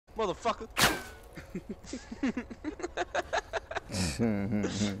motherfucker.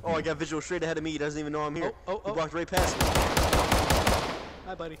 Oh, I got visual straight ahead of me. He doesn't even know I'm here. Oh. He walked right past me.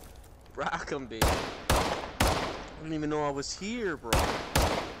 Hi, buddy. Rock him, baby. I didn't even know I was here, bro.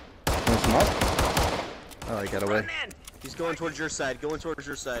 Want some up? Oh, he got away. He's going towards your side. Going towards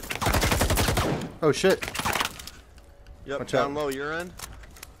your side. Oh shit. Yep, Watch down out. low, your end.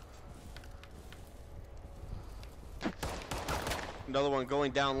 Another one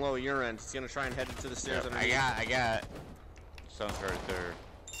going down low, your end. He's gonna try and head into the stairs. Yep, I got. Sounds right there.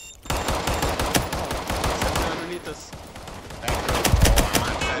 Sensor underneath us.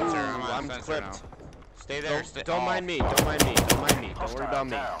 I'm clipped. now. Stay there. Don't mind me. Don't mind me. Don't mind me. Don't worry about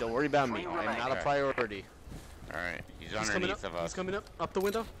me. Don't worry about me. I'm not a priority. All right, he's Coming underneath up. of us. He's coming up the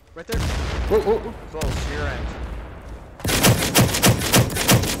window. Right there. Whoa. Close, your end.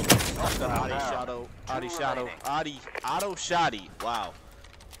 Auto Shotty. Wow.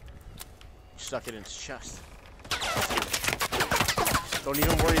 Stuck it in his chest. Don't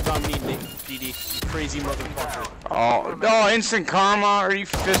even worry about me, DD. You crazy motherfucker. Oh no! Instant karma. Are you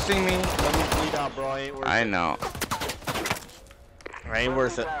fisting me? Let me bleed out, bro. I ain't worth it. I know. I ain't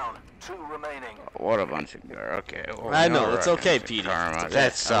worth it. What a bunch of okay. Well, I know. no, It's okay, instant PD. Karma. It's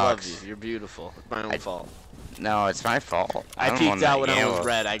That okay. I love sucks. you. You're beautiful. It's my own fault. No, it's my fault. I I'm the one peeked that out when I was gambled.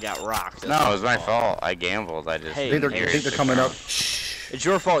 red. I got rocked. No, it was my fault. I gambled. I just. Hey, I think they're coming up. It's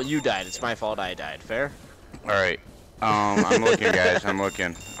your fault you died. It's my fault I died. Fair? All right. I'm looking, guys. I'm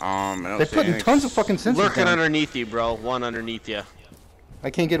looking. I don't They're see putting anything. tons of fucking sensors Lurking down. underneath you, bro. One underneath you. I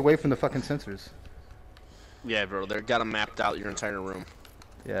can't get away from the fucking sensors. Yeah, bro. They got them mapped out your entire room.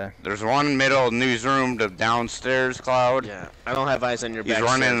 Yeah. There's one middle newsroom to downstairs, Cloud. Yeah. I don't have eyes on your back. He's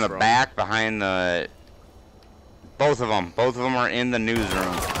running in the back behind the. Both of them. Both of them are in the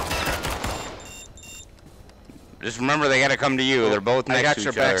newsroom. Just remember, they gotta come to you. They're both next I got to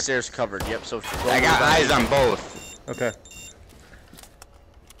your each other. back stairs covered. Yep. So I got eyes on both. Okay.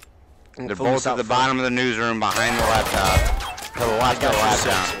 They're both at the bottom of the newsroom behind the laptop. To the left of the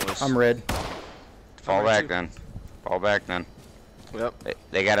laptop. I'm red. Fall back then. Fall back then. Yep.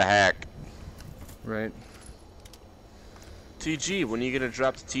 They got a hack. Right. TG. When are you gonna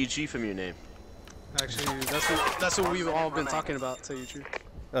drop the TG from your name? Actually, that's what we've all been talking about. To tell you the truth.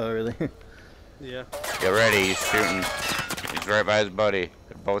 Oh really? Yeah. Get ready. He's shooting. He's right by his buddy.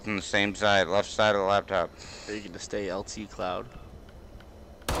 They're both on the same side, left side of the laptop. Are you gonna stay LT Cloud?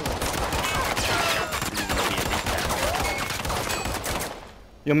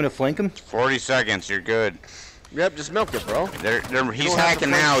 You want me to flank him? 40 seconds. You're good. Yep. Just milk it, bro. He's don't have to hacking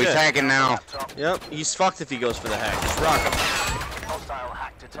now. flank He's shit. hacking now. Yep. He's fucked if he goes for the hack. Just rock him. Hostile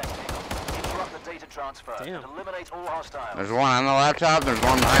hack detected. Interrupt the data transfer. Damn. Eliminate all hostiles. There's one on the laptop. There's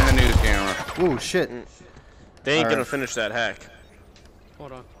one behind the news camera. Ooh shit. They ain't All gonna right. finish that hack.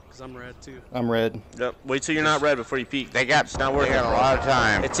 Hold on, cause I'm red too. I'm red. Yep. Wait till you're not red before you peek. They got. It's not worth They got it, a bro. lot of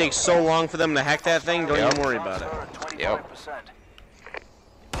time. It takes so long for them to hack that thing. Don't Yep. even worry about it. Transfer at Yep. 25%.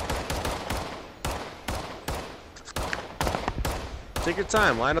 Take your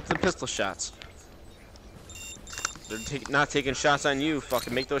time. Line up the pistol shots. They're not taking shots on you.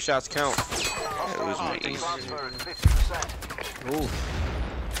 Fucking make those shots count. It was me. Transfer at 50%. Ooh.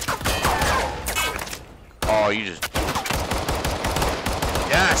 Oh, you just.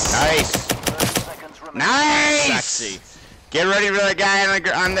 Yes. Nice. 30 seconds remaining. Nice. Sexy. Get ready for that guy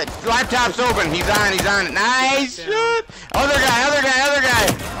on the laptop's open. He's on. He's on. Nice. Shoot. Other guy. Other guy. Other guy.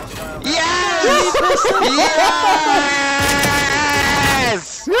 Yes.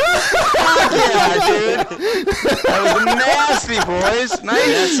 Yes. Fuck yeah, dude. That was nasty, boys. Nice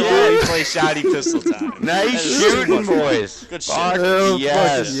That's shit. why we play Shotty pistol time. Nice That is shooting, so much fun. boys. Good shit. Fuck Oh,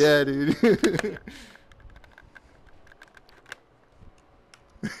 yes. fucking yeah, dude.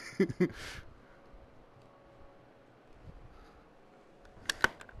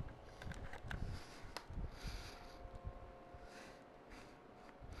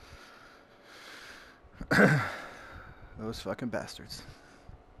 Those fucking bastards.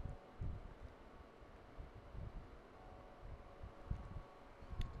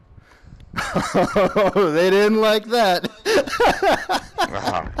 Oh, they didn't like that.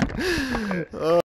 Oh,